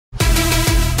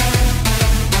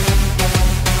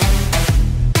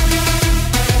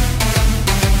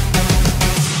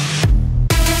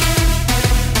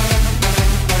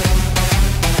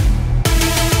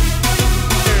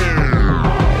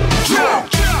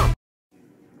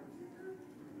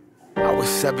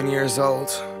7 years old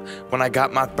when I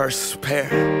got my first pair.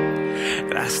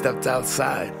 And I stepped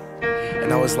outside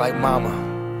and I was like,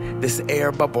 Mama, this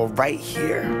air bubble right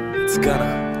here, it's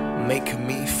gonna make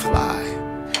me fly.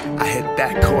 I hit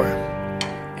that court,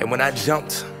 and when I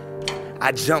jumped.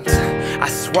 I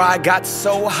swear I got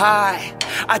so high.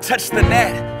 I touched the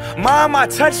net. Mom, I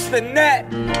touched the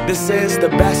net. This is the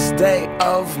best day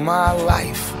of my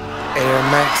life. Air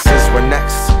Maxes were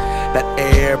next. That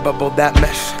air bubble, that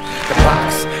mesh, the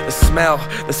box, the smell,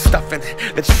 the stuffing,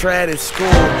 the tread at school.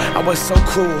 I was so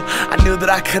cool, I knew that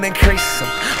I couldn't crease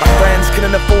them. My friends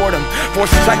couldn't afford them. 4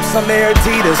 stripes on their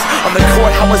Adidas. On the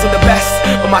court I wasn't the best,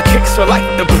 but my kicks were like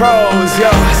the pros. Yo,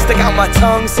 I stick out my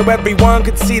tongue so everyone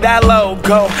could see that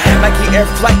logo. Nike Air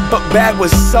Flight book bag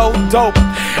was so dope.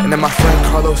 And then my friend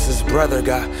Carlos's brother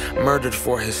got murdered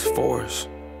for his 4s.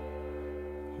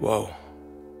 Whoa.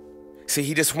 See,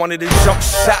 he just wanted a jump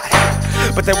shot,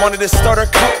 but they wanted a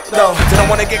starter coat, though. Didn't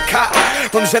want to get caught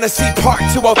from Genesee Park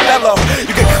to Othello.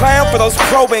 You could clown for those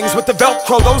pro wings with the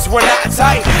Velcro, those were not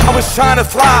tight. I was trying to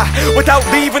fly without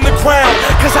leaving the ground,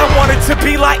 cause I wanted to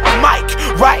be like Mike,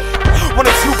 right?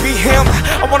 Wanted to be him,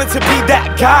 I wanted to be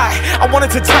that guy. I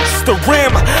wanted to touch the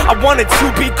rim, I wanted to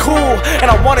be cool, and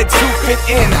I wanted to fit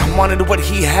in. I wanted what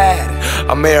he had.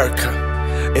 America,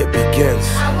 it begins.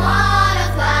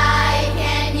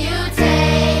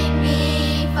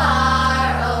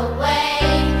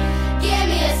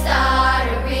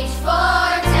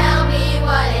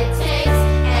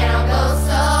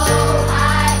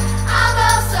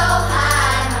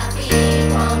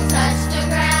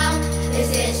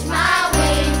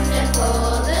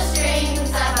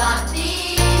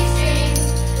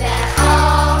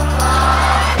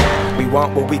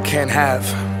 Want what we can't have.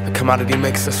 The commodity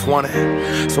makes us want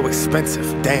it. So expensive,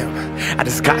 damn. I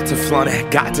just got to flaunt it,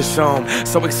 got to show 'em.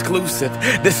 So exclusive,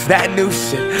 this, that new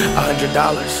shit.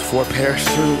 $100 for a pair of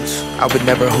shoes. I would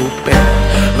never hoop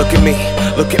in. Look at me,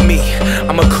 look at me.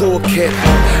 I'm a cool kid.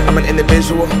 I'm an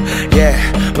individual, yeah,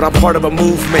 but I'm part of a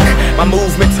movement. My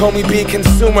movement told me be a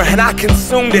consumer, and I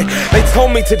consumed it. They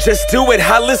told me to just do it.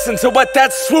 I listened to what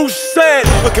that swoosh said.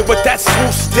 Look at what that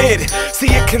swoosh did. See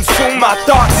it consume my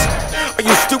thoughts. Are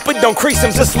you stupid? Don't crease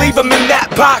them, just leave them in that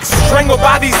box. Strangled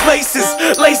by these laces,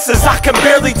 I can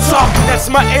barely talk. That's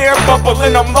my air bubble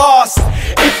and I'm lost.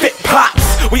 If it pops,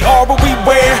 we are what we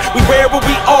wear what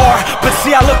we are. But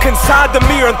see, I look inside the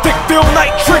mirror and think Phil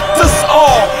Knight tricked us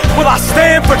all. Will I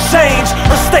stand for change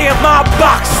or stay in my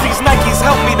box? These Nikes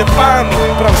help me define me,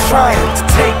 but I'm trying to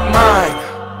take mine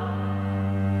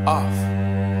off.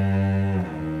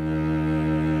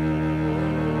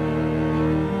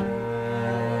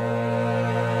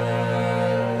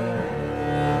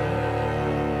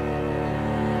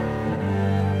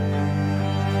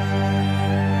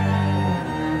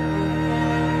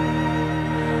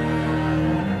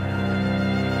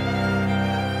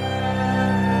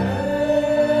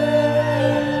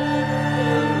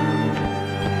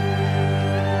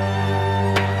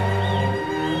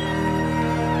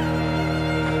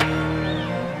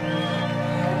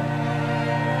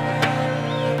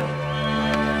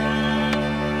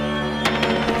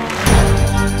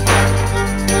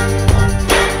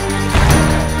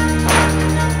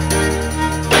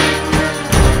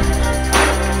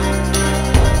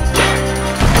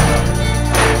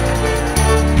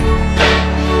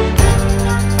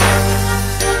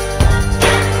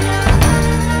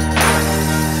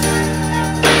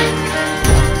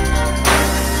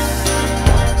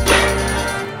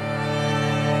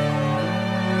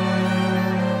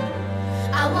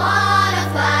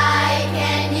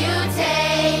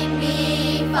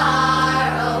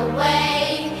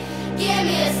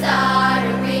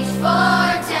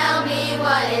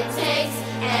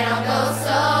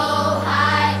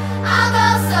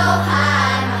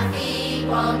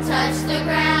 Touch the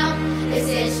ground, just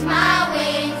itch my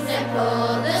wings and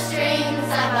pull the strings.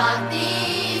 I bought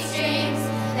these strings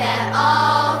that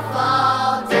all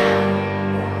fall down.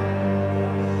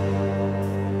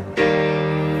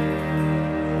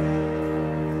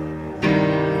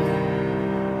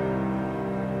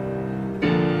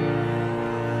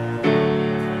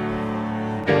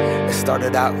 It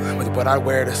started out with what I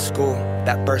wear to school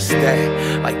that first day.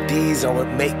 Like these are what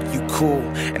make you cool.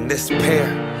 And this pair,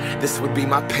 this would be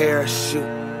my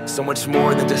parachute. So much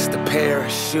more than just a pair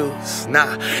of shoes.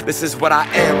 Nah, this is what I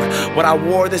am, what I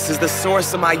wore. This is the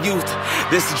source of my youth.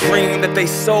 This dream that they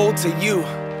sold to you.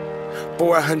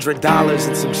 $400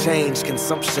 and some change.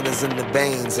 Consumption is in the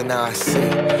veins. And now I see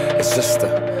it's just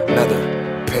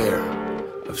another pair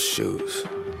of shoes.